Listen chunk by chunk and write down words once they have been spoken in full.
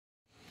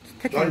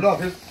Start it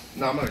off.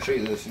 No, I'm gonna show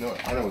you this. You know,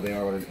 I know what they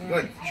are already.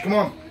 Good. Come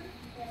on.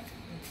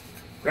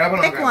 Grab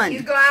one. Pick one.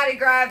 He's glad he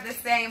grabbed the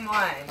same one.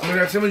 I'm gonna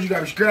grab some of you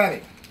guys. Grab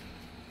it.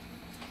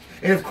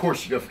 And of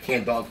course you go for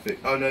canned dog fish.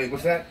 Oh no,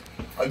 what's that?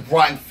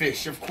 Rotten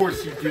fish. Of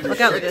course you do. Look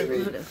out, look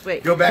at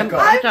wait. Go back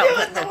up. I'm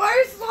doing the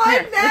worst one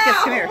here, now.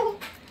 Come here.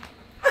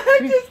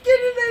 I'm just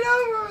getting it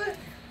over with.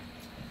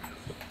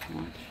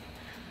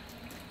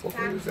 What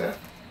food is that?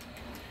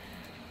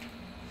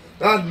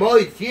 That's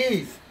moldy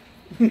cheese.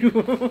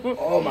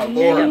 Oh my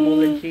lord.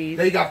 Moldy cheese.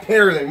 They got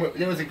pear then.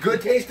 Was it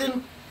good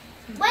tasting?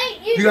 Wait,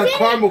 You got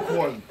caramel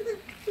corn. Did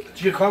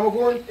you get caramel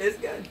corn? It's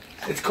good.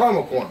 It's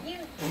caramel corn. You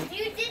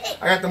did it.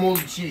 I got the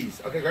moldy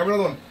cheese. Okay, grab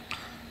another one.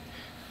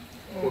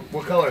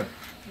 What color?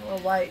 Well,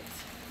 white.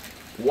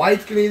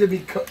 White's gonna either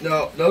be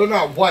no, they're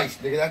not white,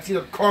 nigga. That's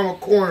either caramel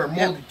corn or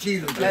moldy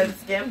cheese. That's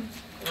skim.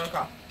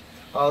 Okay.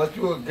 Let's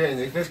do it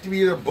again. This can be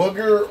either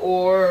booger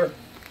or.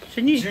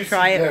 Shouldn't you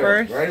try it pear,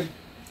 first? Right?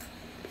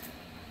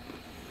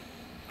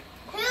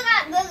 Who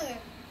got booger?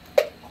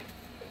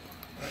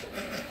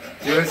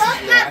 This is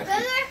Got nasty.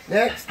 booger?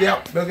 Next,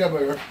 yep, Bill got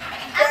booger.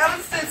 That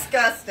was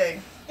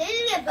disgusting. They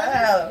didn't get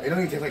booger. Oh. They don't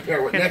even taste like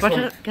pear. What Here, next watch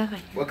one? it. Go away.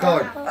 What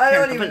color? I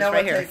don't Here, even put know this what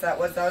right here. taste that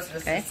was. That was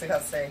just Okay.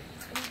 disgusting.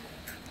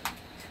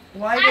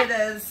 White it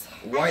is.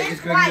 White is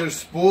gonna be either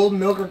spoiled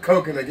milk or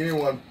coconut. Give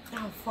me one.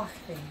 Oh, fuck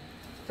me.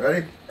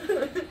 Ready?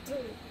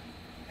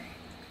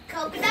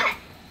 Coconut.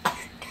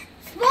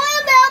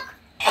 Spoiled milk.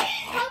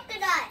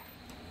 Coconut.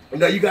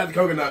 No, you got the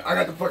coconut. I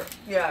got the fuck.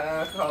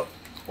 Yeah, Coke.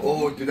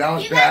 Oh, dude, that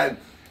was You bad.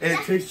 And it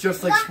tastes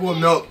just like spoiled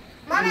milk.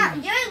 Mama,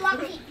 you're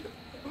lucky.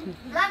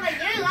 Mama,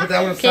 you're Put that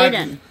one lucky. aside.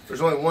 Kaden.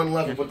 There's only one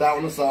left. Put that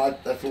one aside.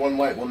 That's the one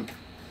white one.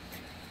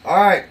 All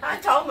right. I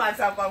told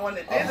myself I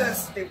wanted to do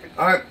this stupid.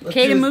 All right. Let's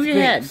Kaden, do move the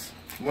your head. pinks.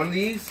 One of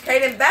these.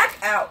 Kaden, back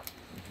out.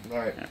 All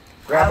right.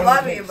 I one of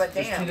love the you, pinks. but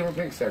There's damn. 2 different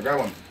pinks there. Grab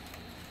one.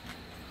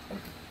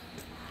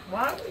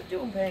 Why are we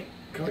doing pink?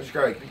 Come on, just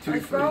grab it. Be tutti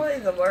It's frutti. probably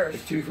the It's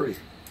worst. tutti frutti.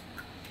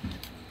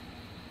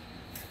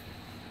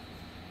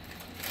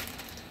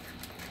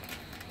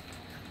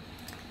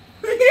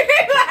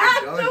 You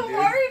have done, the dude.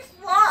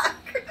 worst luck.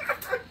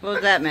 What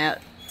was that,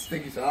 Matt?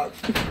 Stinky socks.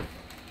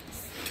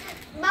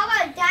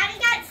 Mama, Daddy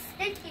got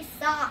sticky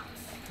socks.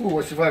 Ooh,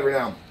 what's your flavor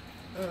now?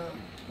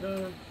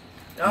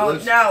 Oh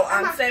Blues? no,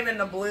 I'm saving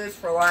the blues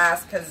for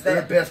last because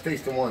They're the they're. best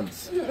tasting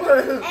ones. Hey,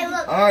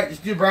 look. All right,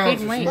 just do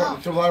browns. Kaden, There's, wait.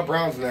 there's a lot of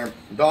browns in there.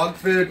 Dog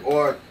food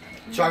or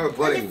chocolate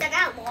Look pudding. at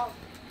that wall.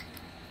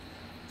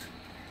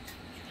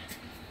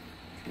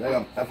 There you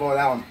go. Have fun with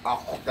that one.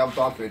 Oh, that was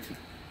dog food.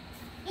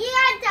 You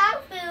got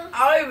dog food.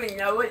 I don't even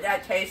know what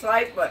that tastes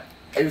like, but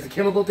It was a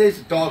chemical taste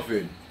of dog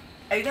food.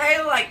 it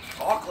tastes like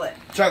chocolate.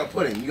 Chocolate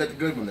pudding. You got the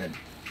good one then.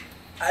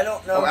 I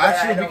don't know. Oh, but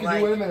actually, I we don't can like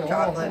do- wait a minute, hold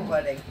on, chocolate hold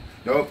on. pudding.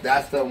 Nope,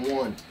 that's the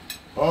one.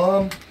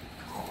 What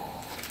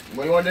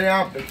do you want to do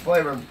now? Pick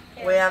flavor.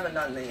 We haven't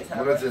done these. Have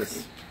What is we?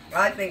 this?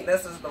 I think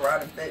this is the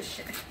rotten fish.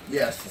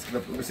 Yes. It's gonna,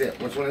 let me see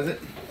it. Which one is it?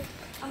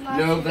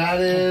 No, that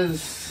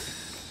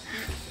is.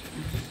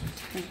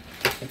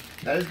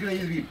 That is gonna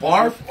either be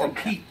barf or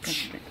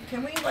peach.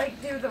 Can we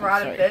like do the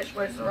rotten Sorry. fish?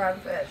 Where's the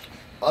rotten fish?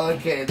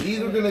 Okay,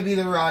 these are gonna be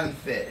the rotten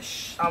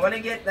fish. I want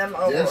to get them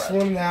over. This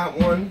with. one, that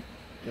one.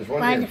 There's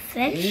one Rotten here.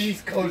 fish?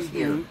 These colors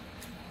here.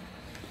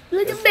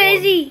 Look This at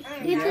Maisie.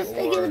 one. You just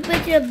Or- look at the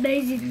picture of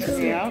Maisie These too.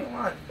 two. Yeah. Come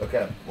on.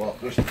 Okay, well,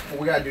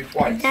 we gotta do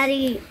twice.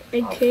 Daddy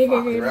and Oh,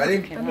 Kaden fuck. You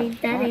ready? I mean,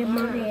 Daddy and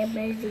Mommy and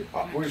Maisie.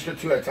 We're just gonna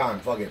 2 at a time.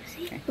 Fuck it.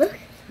 Look.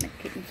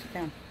 Kaden, sit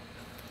down.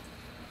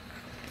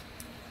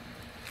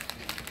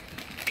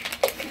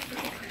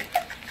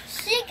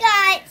 She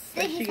got What'd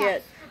sticky she socks.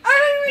 get?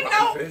 I don't even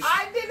Rotten know. fish.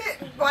 I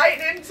didn't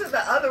bite into the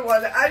other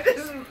one. I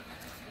just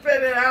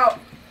spit it out.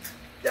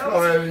 That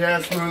Oh, was yeah,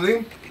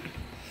 smoothie.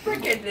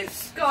 freaking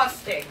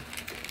disgusting.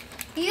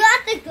 You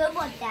got the good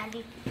one,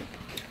 Daddy.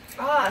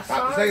 Ah, Not the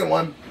sorry. second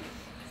one.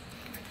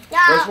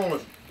 Yeah. First one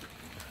was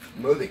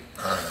smoothie.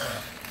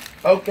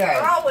 Okay.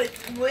 Oh,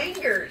 it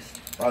lingers.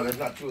 Oh, there's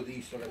not 2 of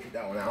these, so I'm gonna take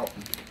that one out.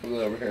 Put it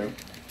over here.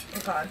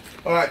 Okay.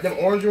 Alright, them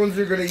orange ones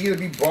are gonna either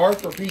be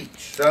barf or peach.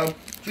 So,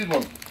 choose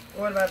one.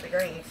 What about the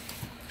greens?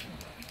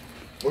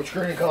 Which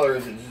green color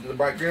is it? Is it the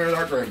bright green or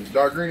dark green?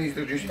 Dark green is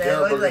the juicy They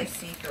carrot look burger. like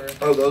see-through.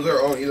 Oh, those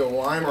are either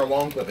lime or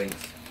long clippings.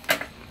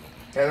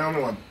 And the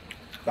only one.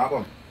 Top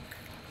one.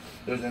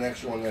 There's an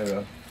extra one there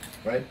though.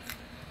 Right?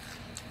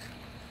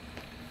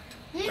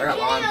 You I got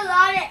need lime. a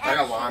lot of I extra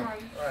got lime.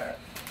 ones. Right.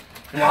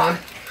 Come on.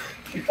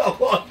 You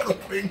got long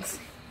clippings.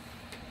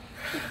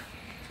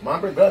 Mine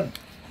pretty good.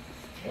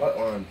 What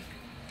one?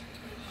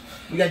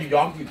 We gotta do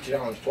dog food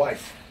challenge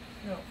twice.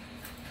 No.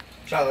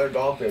 Shout out their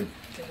dog food.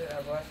 Did it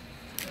have what?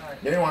 Alright.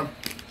 Anyone?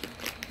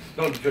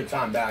 Don't do good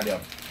time, bad though.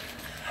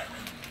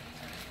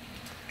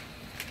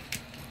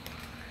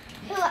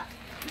 Look.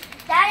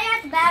 Daddy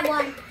has a bad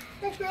one.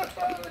 It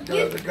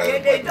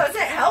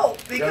doesn't help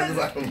because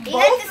Doesn't You both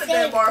got of the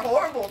them same. are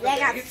horrible to They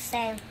got me. the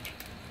same.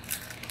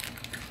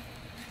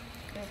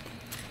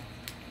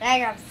 They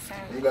got the same.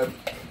 I'm good.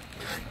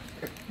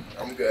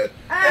 I'm good.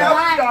 I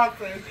don't Dog want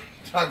food.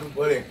 Chocolate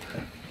pudding.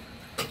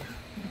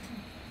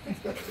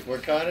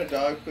 What kind of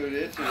dog food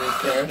is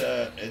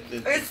it?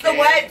 It's the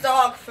wet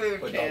dog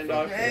food. Canned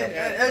dog food.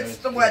 It's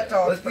the wet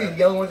dog Let's do food. the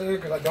yellow ones in here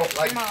because I don't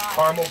like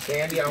caramel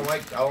candy. I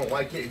don't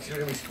like it. It's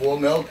gonna be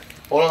spoiled milk.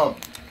 Hold on.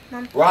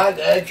 Mom. Fried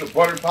eggs or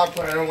buttered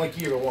popcorn. I don't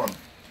like either one.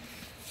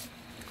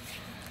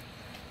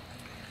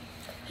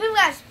 Who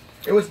guys?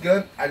 It was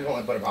good. I just don't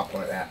like buttered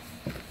popcorn like that.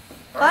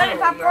 I don't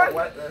Butter know popcorn?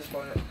 what this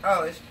one is.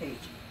 Oh, it's peach.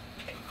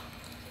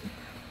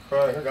 All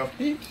right, here we go.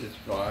 Peach is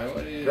fine.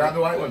 What do you Grab the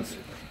white ones.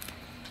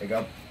 There you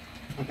go.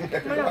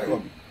 Here's the white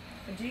one.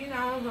 Do you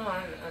know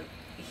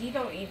he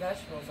don't eat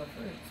vegetables or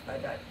fruits?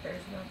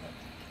 There's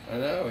nothing. I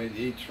know,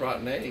 he eats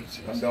rotten eggs.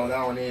 I'm going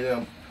that one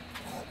either.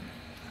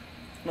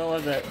 What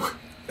was it?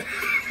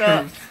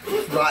 Stop.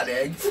 Rotten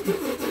eggs.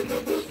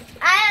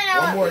 I don't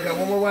know. One more. You got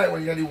one more white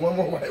one. You gotta do one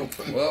more white one.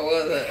 What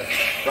was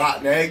it?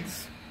 Rotten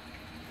eggs.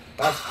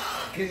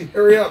 Can you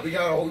hurry up? We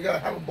gotta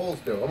have a bowl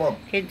still. Come on.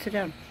 Caden, sit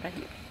down. Right.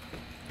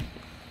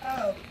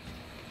 Oh.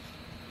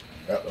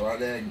 Got the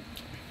rotten egg.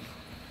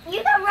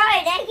 You got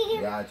right,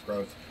 egg. Yeah, it's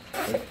gross.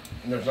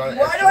 And there's not an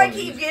Why extra do I one of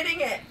keep these. getting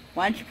it?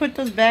 Why don't you put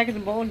those back in the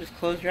bowl and just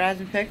close your eyes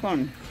and pick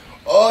one?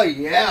 Oh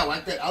yeah, I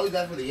like that. I'll leave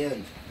that for the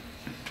end.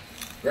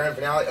 Grand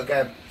finale.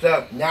 Okay,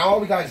 so now all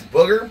we got is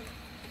booger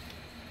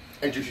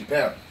and juicy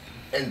pear.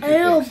 And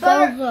toothpicks.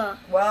 burger.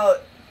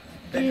 Well,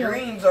 the Ew.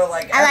 greens are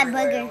like I like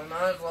everywhere. burger. We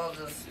might as well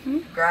just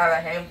grab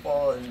a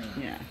handful and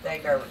Yeah.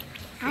 take our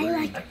I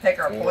like. pick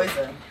our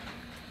poison.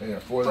 There you go,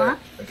 4 there.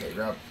 Okay,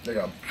 grab. There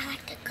you go. I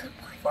like the good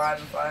one. 5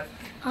 and 5.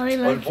 I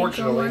like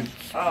Unfortunately,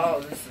 Oh,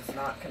 this is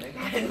not gonna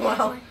end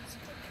well.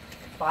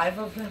 5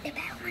 of them The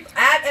bad ones.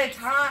 at a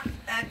time,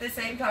 at the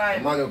same I'm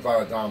time. not doing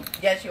 5 at a time.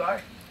 Yes, you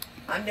are.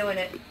 I'm doing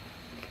it.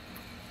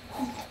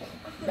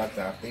 That's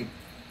nasty.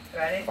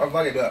 Ready? How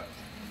fucking do it?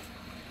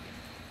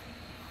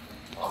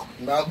 Oh,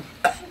 no.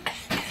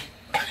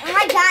 Oh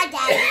my god,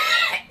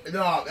 Daddy.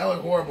 No, that was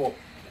horrible.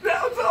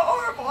 That was a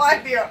horrible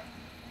idea.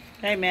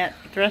 Hey, Matt,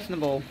 put the rest in the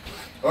bowl.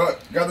 Alright,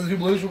 got the two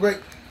blues real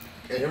quick.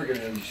 And here we're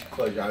gonna just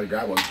close your eyes and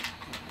grab one.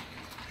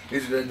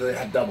 These are they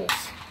have doubles.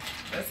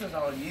 This is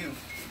all you.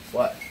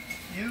 What?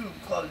 You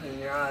closing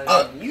your eyes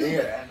Oh, and you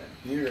yeah. grabbing.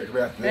 You're gonna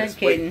grab Go ahead,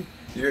 this. Wait, Caden.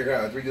 you're gonna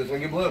grab 3 this one,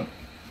 get blue.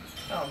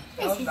 Oh,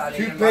 that was about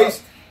even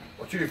Toothpaste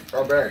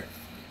or berry?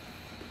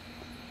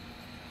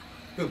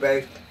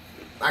 Toothpaste.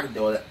 I can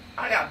do it.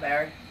 I got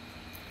Barry.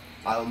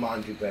 I don't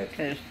mind toothpaste.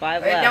 Okay, there's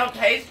 5 It left.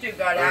 don't taste too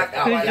good after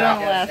Who's what doing I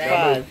the just last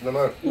said. five? No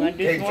more. You want to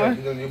do Caden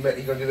some more? said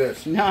he's gonna do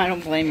this. No, I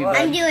don't blame you, What?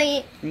 I'm bud. doing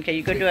it. Okay,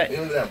 you go do it.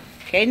 Give them.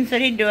 Caden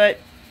said he'd do it.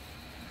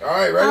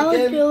 Alright, ready, I will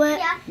Caden? do it.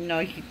 Yeah.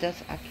 No,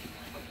 that's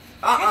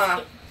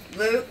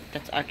Luke,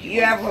 That's Aki.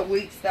 you have a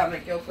weak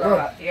stomach. You'll throw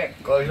up. Here.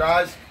 Close your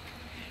eyes.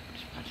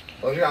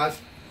 Close your eyes.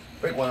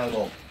 Pick one out of the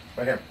bowl.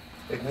 Right here.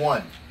 Pick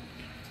one.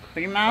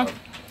 Put your mouth.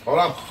 Hold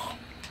on.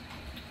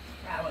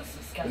 That was And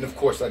disgusting. of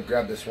course, I'd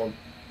grab this one.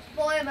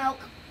 Spoiled milk.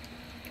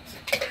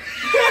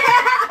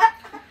 I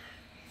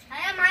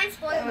have mine That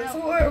spoiled was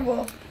milk.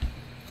 horrible.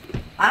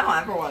 I don't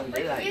ever want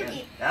to do What that did you again.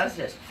 eat? That's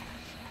just.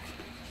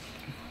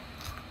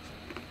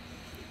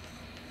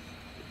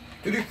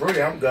 Tutti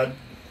frutti, I'm good.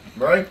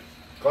 Ready?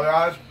 Close your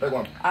eyes. Pick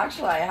one.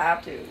 Actually, I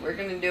have to. We're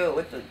gonna do it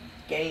with the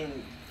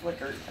game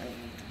flicker thing.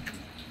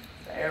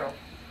 The arrow.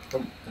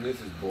 This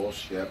is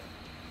bullshit.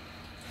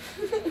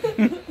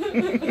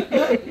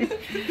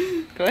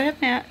 Go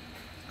ahead, Matt.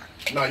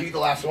 No, you eat the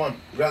last one.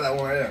 Grab that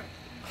one right there.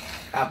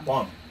 Have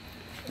fun.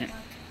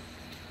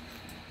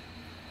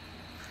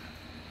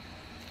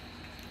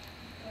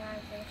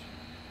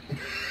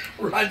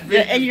 Right,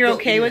 Yeah, and you're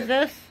okay with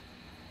this?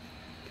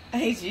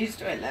 He's used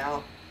to it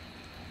now.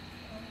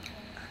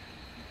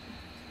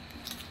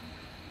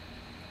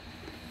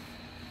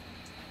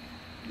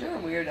 You're a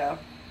weirdo.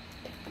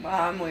 Well,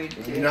 I'm weird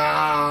too.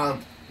 Nah,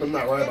 I'm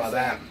not worried about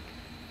that.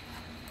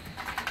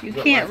 You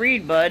Look, can't Mike.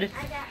 read, bud.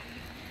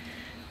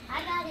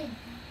 I got it.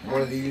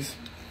 One of these.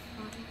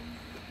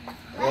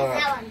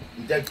 What's that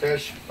one? Dead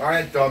fish.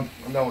 Alright, done.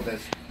 I'm done with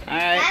this. All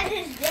right. That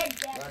is dead.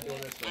 I'm not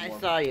doing this I anymore.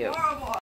 saw you. Horrible.